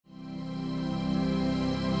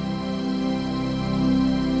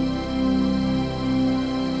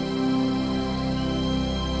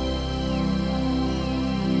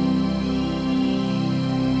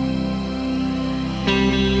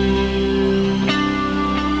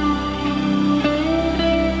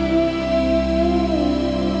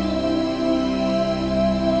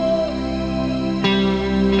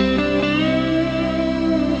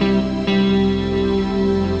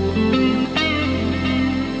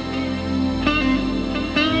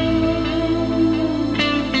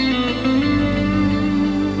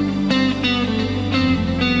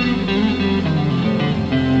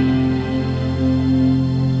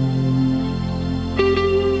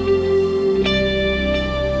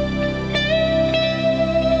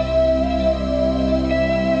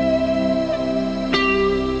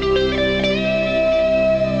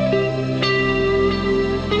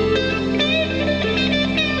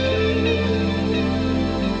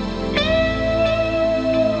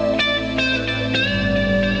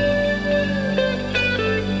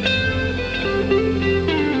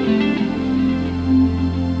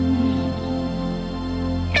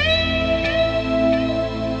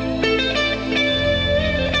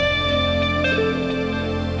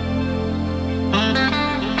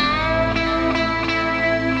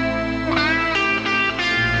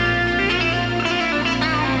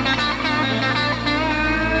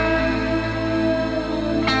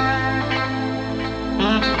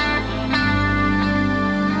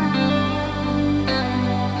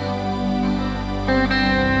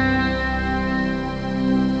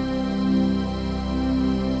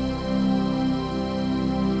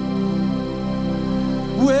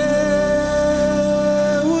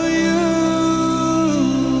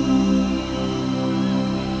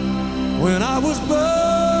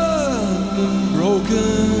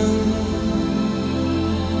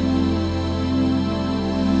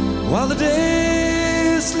while the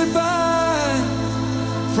days slip by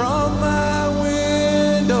from my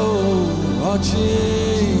window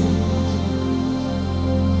watching.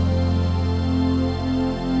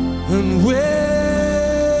 And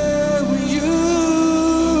where were you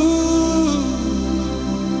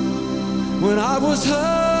when I was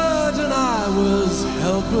hurt and I was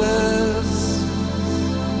helpless?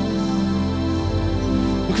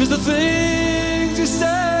 Because the things you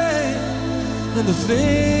say and the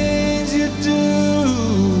things you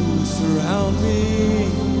do surround me,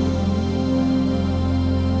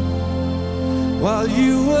 while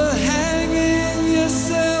you were hanging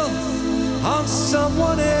yourself on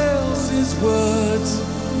someone else's words,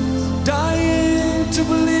 dying to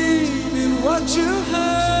believe in what you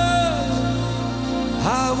heard.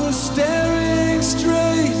 I was staring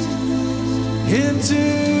straight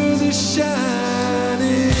into the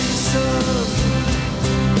shining sun.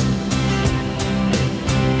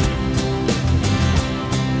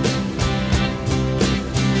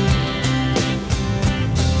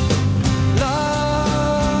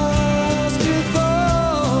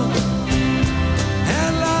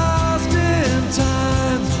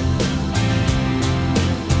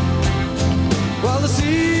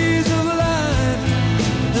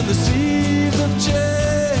 The seeds of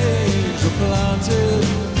change were planted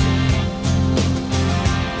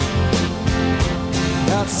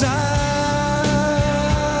outside.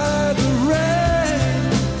 The rain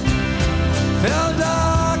fell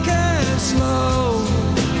dark and slow,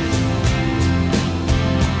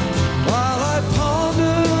 while I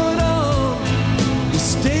pondered on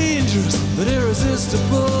this dangerous but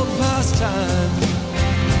irresistible pastime.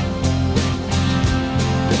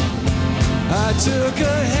 I took a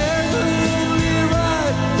heavenly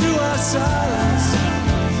ride through our silence.